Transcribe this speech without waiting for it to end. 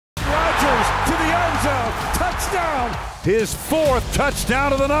end zone. Touchdown. His 4th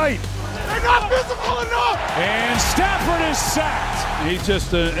touchdown of the night. They're not visible enough. And Stafford is sacked. He's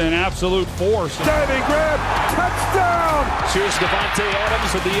just an absolute force. Diving grab. Touchdown. Here's Davante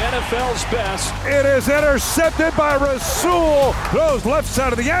Adams with the NFL's best. It is intercepted by Rasul. Throws left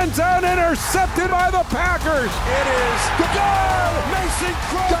side of the end zone. Intercepted by the Packers. It is good. Mason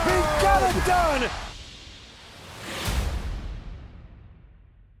Crosby got it done.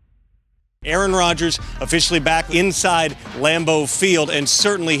 Aaron Rodgers officially back inside Lambeau Field, and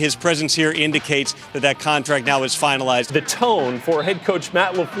certainly his presence here indicates that that contract now is finalized. The tone for head coach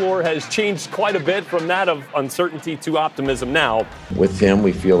Matt LaFleur has changed quite a bit from that of uncertainty to optimism now. With him,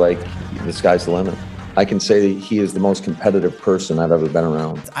 we feel like the sky's the limit. I can say that he is the most competitive person I've ever been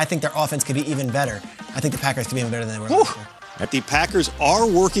around. I think their offense could be even better. I think the Packers could be even better than they were last year. The Packers are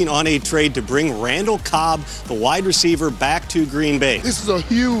working on a trade to bring Randall Cobb, the wide receiver, back to Green Bay. This is a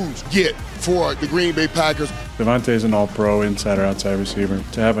huge get for the Green Bay Packers. Davante's an all-pro inside or outside receiver.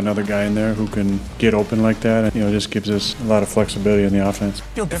 To have another guy in there who can get open like that, just gives us a lot of flexibility in the offense.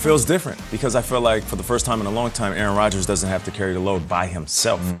 It feels different because I feel like for the first time in a long time, Aaron Rodgers doesn't have to carry the load by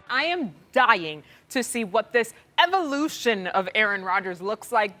himself. I am dying to see what this evolution of Aaron Rodgers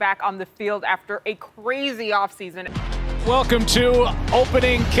looks like back on the field after a crazy offseason. Welcome to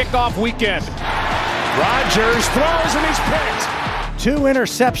opening kickoff weekend. Rodgers throws and he's picked. 2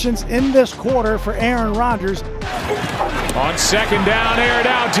 interceptions in this quarter for Aaron Rodgers. On 2nd down, aired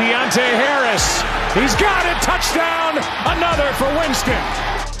out, Deontay Harris. He's got it, touchdown, another for Winston.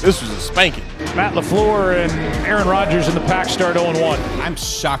 This was a spanking. Matt LaFleur and Aaron Rodgers and the Pack start 0-1. I'm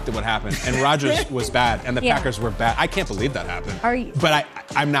shocked at what happened. And Rodgers was bad, and the Packers were bad. I can't believe that happened. Are you? But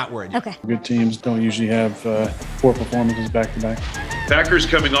I'm not worried. Okay. Good teams don't usually have 4 performances back-to-back. Packers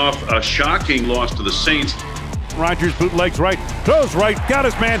coming off a shocking loss to the Saints. Rodgers bootlegs right, throws right, got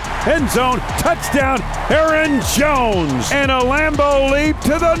his man, end zone, touchdown, Aaron Jones. And a Lambeau leap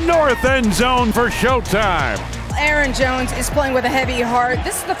to the north end zone for showtime. Aaron Jones is playing with a heavy heart.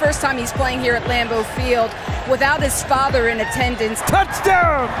 This is the first time he's playing here at Lambeau Field without his father in attendance.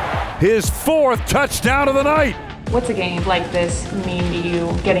 Touchdown! His 4th touchdown of the night. What's a game like this mean to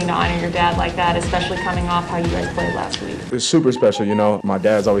you, getting to honor your dad like that, especially coming off how you guys played last week? It's super special, My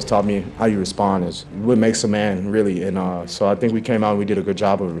dad's always taught me how you respond is what makes a man, really. And so I think we came out and we did a good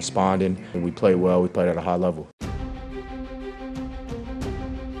job of responding. And we played well. We played at a high level.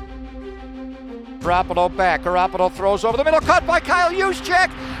 Garoppolo back. Garoppolo throws over the middle. Cut by Kyle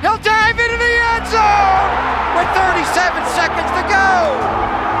Juszczyk. He'll dive into the end zone with 37 seconds to go.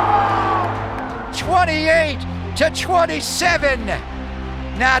 28-27.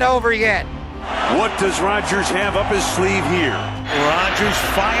 Not over yet. What does Rodgers have up his sleeve here? Rodgers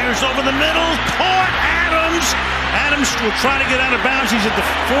fires over the middle. Caught Adams. Adams will try to get out of bounds. He's at the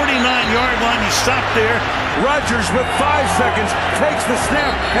 49-yard line. He stopped there. Rodgers with 5 seconds takes the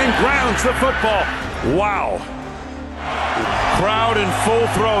snap and grounds the football. Wow. Crowd in full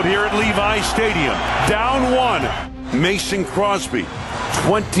throat here at Levi Stadium. Down 1. Mason Crosby.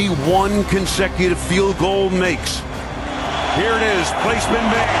 21 consecutive field goal makes. Here it is. Placement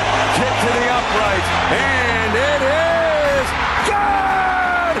made. Kick to the upright. And it is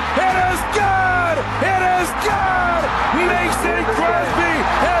good! It is good! It is good! Mason Crosby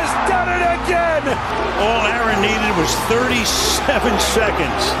has done it again! All Aaron needed was 37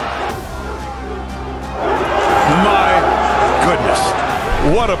 seconds. My goodness.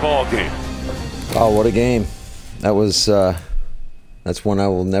 What a ball game. Oh, what a game. That was, that's one I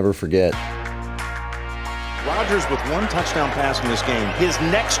will never forget. Rodgers with 1 touchdown pass in this game. His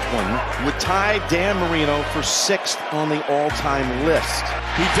next one would tie Dan Marino for 6th on the all-time list.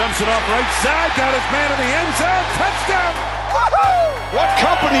 He dumps it off right side, got his man in the end zone, touchdown! Woohoo! What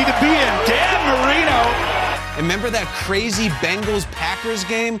company to be in, Dan Marino. Remember that crazy Bengals-Packers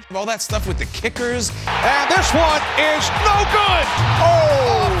game? All that stuff with the kickers? And this one is no good.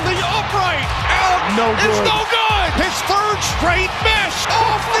 Oh! Off the upright. Out. No good. It's no good. His 3rd straight miss.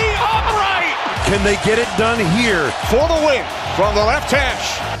 Off the upright. Can they get it done here? For the win from the left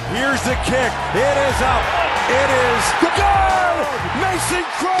hash. Here's the kick. It is up. It is good. Mason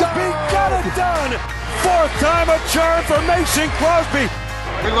Crosby got it done. 4th time a charm for Mason Crosby.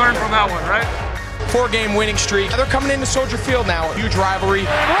 We learned from that one, right? 4-game winning streak. They're coming into Soldier Field now. Huge rivalry.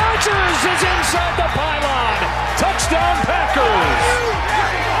 And Rodgers is inside the pylon. Touchdown Packers.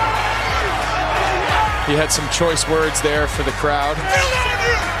 He had some choice words there for the crowd.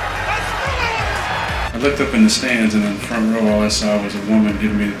 I looked up in the stands, and in the front row, all I saw was a woman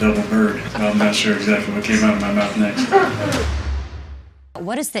giving me the double bird. I'm not sure exactly what came out of my mouth next.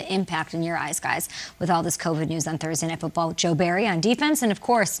 What is the impact in your eyes, guys, with all this COVID news on Thursday Night Football? Joe Barry on defense and, of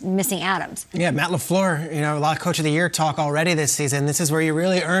course, missing Adams. Yeah, Matt LaFleur, a lot of Coach of the Year talk already this season. This is where you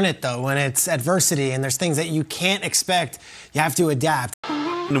really earn it, though, when it's adversity and there's things that you can't expect. You have to adapt.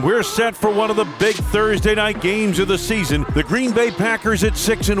 And we're set for one of the big Thursday night games of the season. The Green Bay Packers at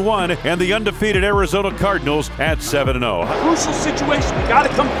 6-1 and the undefeated Arizona Cardinals at 7-0. Crucial situation. You got to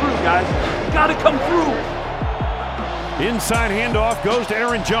come through, guys. You got to come through. Inside handoff goes to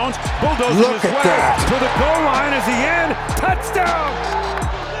Aaron Jones. Bulldozing his way to the goal line as he in. Touchdown!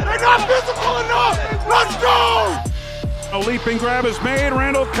 They're not visible enough! Let's go! A leaping grab is made.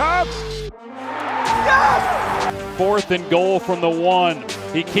 Randall Cobb. Yes! 4th and goal from the 1.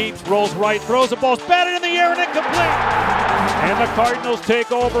 He keeps, rolls right, throws the ball, batted in the air and incomplete. And the Cardinals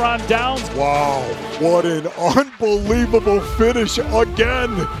take over on downs. Wow, what an unbelievable finish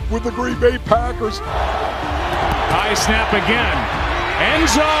again with the Green Bay Packers. High snap again. End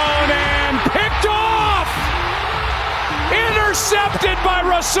zone and picked off. Intercepted by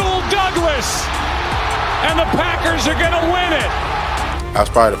Rasul Douglas. And the Packers are going to win it. That was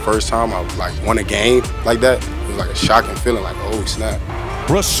probably the first time I won a game like that. It was like a shocking feeling, like, oh snap.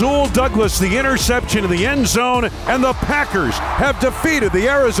 Rasul Douglas, the interception in the end zone, and the Packers have defeated the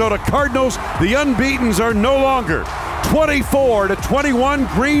Arizona Cardinals. The unbeatens are no longer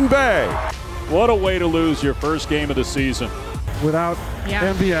 24-21 Green Bay. What a way to lose your first game of the season. Without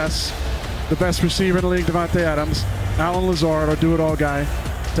MVS, the best receiver in the league, Davante Adams, Allen Lazard, our do-it-all guy,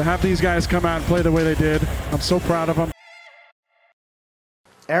 to have these guys come out and play the way they did, I'm so proud of them.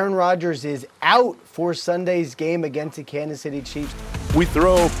 Aaron Rodgers is out for Sunday's game against the Kansas City Chiefs. We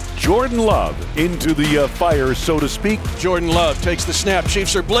throw Jordan Love into the fire, so to speak. Jordan Love takes the snap.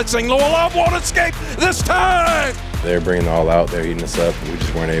 Chiefs are blitzing. Love won't escape this time. They're bringing it all out. They're eating us up. We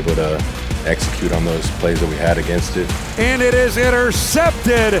just weren't able to execute on those plays that we had against it. And it is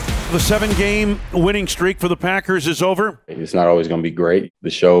intercepted. The 7-game winning streak for the Packers is over. It's not always going to be great. The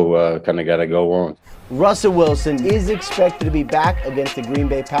show kind of got to go on. Russell Wilson is expected to be back against the Green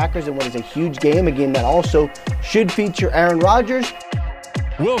Bay Packers in what is a huge game, a game that also should feature Aaron Rodgers.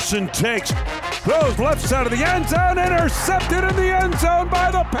 Wilson takes, throws left side of the end zone, intercepted in the end zone by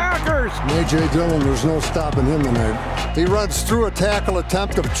the Packers. A.J. Dillon, there's no stopping him tonight. He runs through a tackle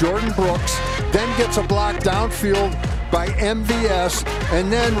attempt of Jordan Brooks, then gets a block downfield by MVS,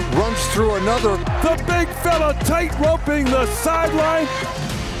 and then runs through another. The big fella tight roping the sideline.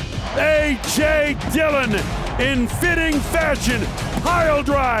 A.J. Dillon in fitting fashion, pile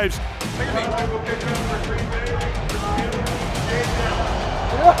drives.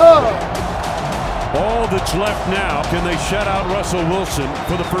 All that's left now, can they shut out Russell Wilson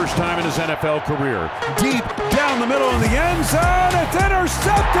for the first time in his NFL career? Deep down the middle in the end zone, it's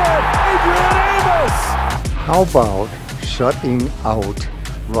intercepted! Adrian Amos! How about shutting out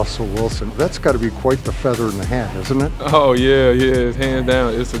Russell Wilson? That's got to be quite the feather in the hat, isn't it? Oh, yeah, it's hands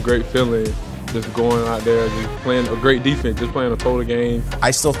down. It's a great feeling just going out there, just playing a great defense, just playing a total game.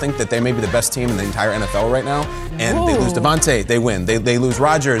 I still think that they may be the best team in the entire NFL right now, and they lose Devontae, they win. They lose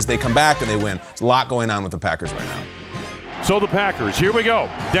Rodgers, they come back and they win. There's a lot going on with the Packers right now. So the Packers, here we go,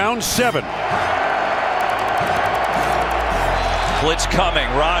 down 7. Blitz coming.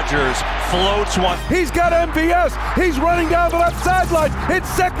 Rodgers floats one. He's got MVS. He's running down the left sideline. It's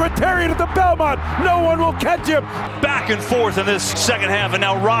Secretariat at the Belmont. No one will catch him. Back and forth in this second half, and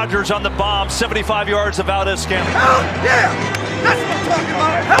now Rodgers on the bomb. 75 yards of Valdez-Scantling. Hell yeah! That's what I'm talking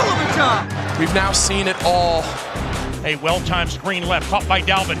about. Hell of a job. We've now seen it all. A well-timed screen left, caught by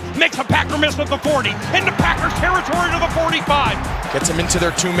Dalvin. Makes a Packer miss at the 40. Into Packers territory to the 45. Gets him into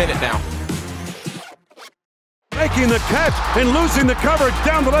their 2-minute now. Making the catch and losing the coverage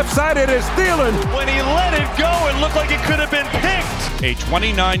down the left side, it is Thielen. When he let it go, it looked like it could have been picked. A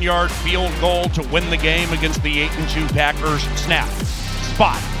 29-yard field goal to win the game against the 8-2 Packers. Snap.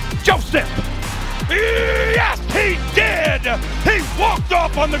 Spot. Joseph. Yes, he did. He walked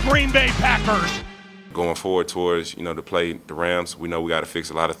off on the Green Bay Packers. Going forward towards, to play the Rams, we know we got to fix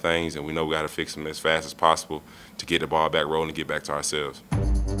a lot of things, and we know we got to fix them as fast as possible to get the ball back rolling and get back to ourselves.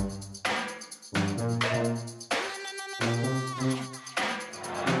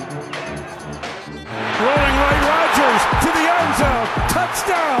 Rolling right, Rodgers to the end zone.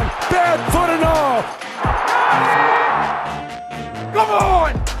 Touchdown, bad foot and all. Come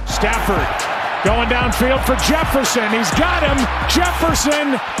on! Stafford going downfield for Jefferson. He's got him.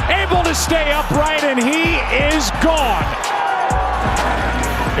 Jefferson able to stay upright, and he is gone.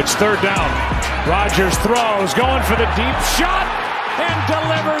 It's third down. Rodgers throws, going for the deep shot, and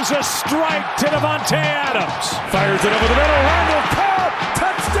delivers a strike to Davante Adams. Fires it over the middle. Randall Cobb,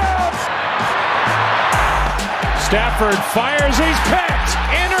 touchdown. Stafford fires, he's picked,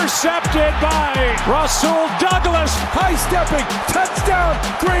 intercepted by Rasul Douglas. High stepping, touchdown,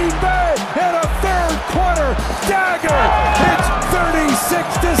 Green Bay, and a third quarter dagger. It's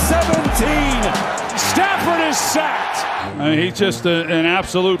 36-17. Stafford is sacked. He's just an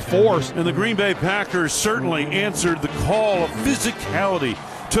absolute force. And the Green Bay Packers certainly answered the call of physicality,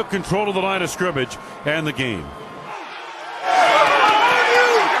 took control of the line of scrimmage and the game.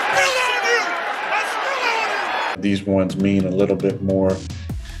 These ones mean a little bit more,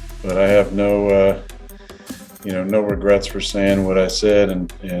 but I have no regrets for saying what I said,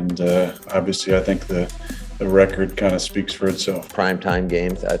 and obviously I think the record kind of speaks for itself. Primetime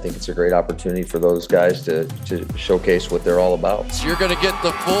games, I think it's a great opportunity for those guys to showcase what they're all about. So you're going to get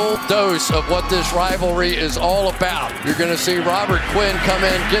the full dose of what this rivalry is all about. You're going to see Robert Quinn come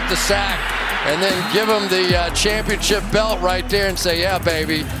in, get the sack, and then give him the championship belt right there and say, yeah,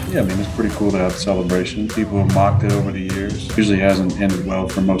 baby. Yeah, I mean, it's pretty cool to have a celebration. People have mocked it over the years. Usually hasn't ended well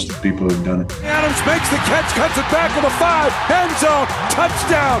for most of the people who've done it. Adams makes the catch, cuts it back to the 5, end zone,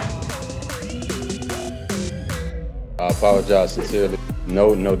 touchdown. I apologize sincerely.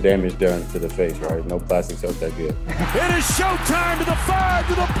 No damage done to the face, right? No plastics up that good. It is showtime to the 5,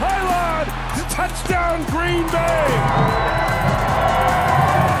 to the pylon, to touchdown Green Bay.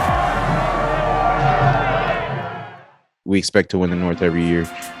 We expect to win the North every year,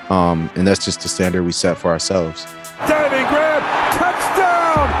 and that's just the standard we set for ourselves. Diving grab,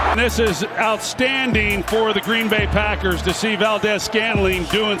 touchdown! This is outstanding for the Green Bay Packers to see Valdez-Scantling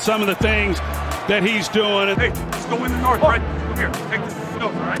doing some of the things that he's doing. Hey, let's go win the North, right? Come here, take this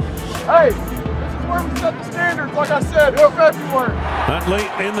over, right? Hey, this is where we set the standards, like I said, in February. Huntley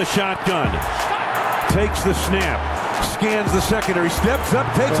in the shotgun, takes the snap, scans the secondary, steps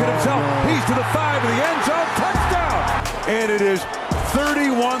up, takes it himself. He's to the 5 of the end zone, touchdown! And it is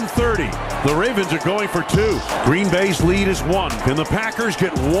 31-30. The Ravens are going for 2. Green Bay's lead is 1. Can the Packers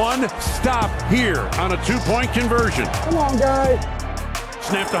get one stop here on a 2-point conversion? Come on, guys.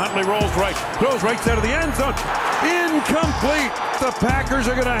 Snap to Huntley, rolls right, throws right side of the end zone. Incomplete. The Packers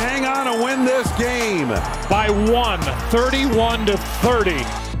are going to hang on and win this game by 1, 31-30. I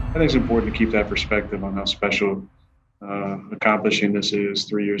think it's important to keep that perspective on how special accomplishing this is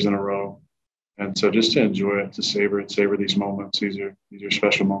 3 years in a row. And so just to enjoy it, to savor these moments. These are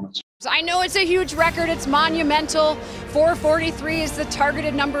special moments. I know it's a huge record. It's monumental. 443 is the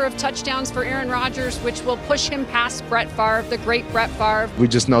targeted number of touchdowns for Aaron Rodgers, which will push him past Brett Favre, the great Brett Favre. We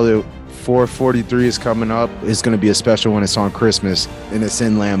just know that 443 is coming up. It's going to be a special when it's on Christmas, and it's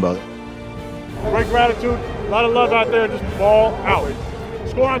in Lambeau. Great gratitude. A lot of love out there. Just ball out.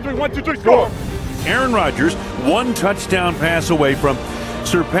 Score on 3. 1, 2, 3, score. Aaron Rodgers, 1 touchdown pass away from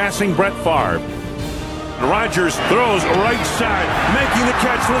surpassing Brett Favre. Rodgers throws right side, making the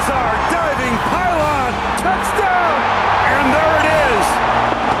catch. Lazard diving, pylon, touchdown! And there it is.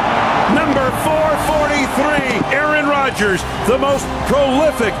 Number 443, Aaron Rodgers, the most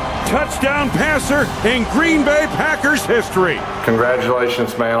prolific touchdown passer in Green Bay Packers history.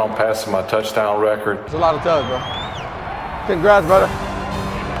 Congratulations, man, on passing my touchdown record. It's a lot of touch, bro. Congrats, brother.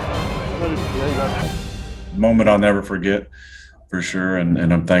 Moment I'll never forget, for sure,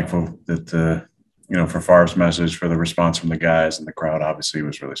 and I'm thankful that for Favre's message, for the response from the guys and the crowd, obviously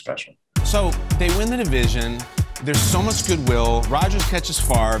was really special. So they win the division. There's so much goodwill. Rodgers catches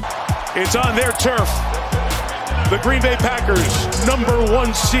Favre. It's on their turf. The Green Bay Packers, number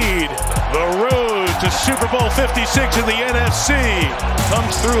 1 seed. The road to Super Bowl 56 in the NFC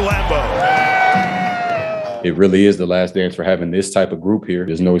comes through Lambeau. It really is the last dance for having this type of group here.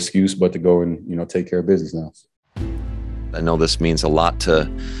 There's no excuse but to go and take care of business now. I know this means a lot to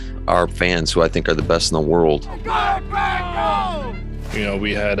our fans, who I think are the best in the world.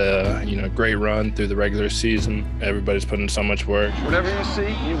 We had a great run through the regular season. Everybody's putting in so much work. Whatever you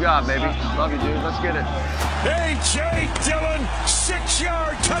see, you got, baby. Love you, dude. Let's get it. A.J. Dillon,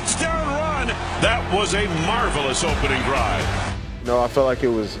 6-yard touchdown run. That was a marvelous opening drive. No, I felt like it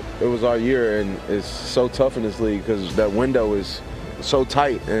was our year, and it's so tough in this league because that window is so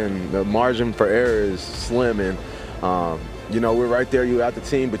tight and the margin for error is slim. And we're right there. You got the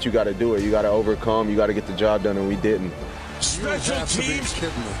team, but you got to do it. You got to overcome. You got to get the job done, and we didn't. Special teams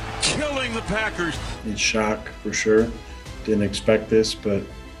killing the Packers. In shock, for sure. Didn't expect this, but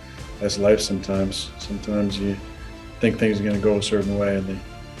that's life sometimes. Sometimes you think things are going to go a certain way, and they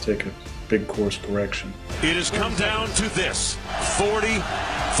take a big course correction. It has come down to this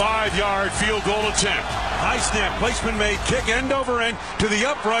 45-yard field goal attempt. High snap, placement made, kick end over end to the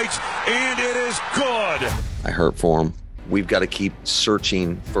uprights, and it is good. I hurt for him. We've got to keep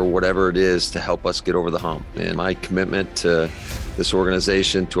searching for whatever it is to help us get over the hump. And my commitment to this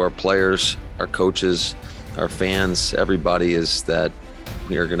organization, to our players, our coaches, our fans, everybody, is that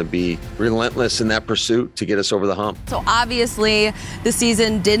we are going to be relentless in that pursuit to get us over the hump. So obviously the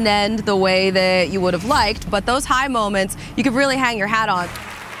season didn't end the way that you would have liked, but those high moments you could really hang your hat on.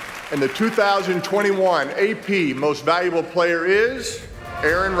 And the 2021 AP Most Valuable Player is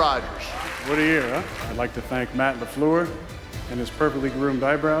Aaron Rodgers. What a year, huh? I'd like to thank Matt LaFleur and his perfectly groomed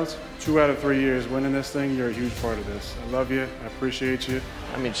eyebrows. 2 out of 3 years winning this thing, you're a huge part of this. I love you, I appreciate you.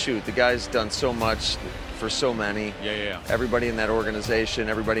 I mean, shoot, the guy's done so much for so many. Yeah. Everybody in that organization,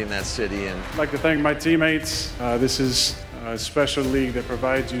 everybody in that city. And I'd like to thank my teammates. This is a special league that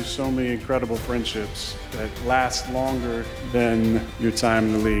provides you so many incredible friendships that last longer than your time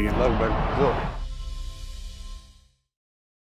in the league. Love you, buddy. Cool.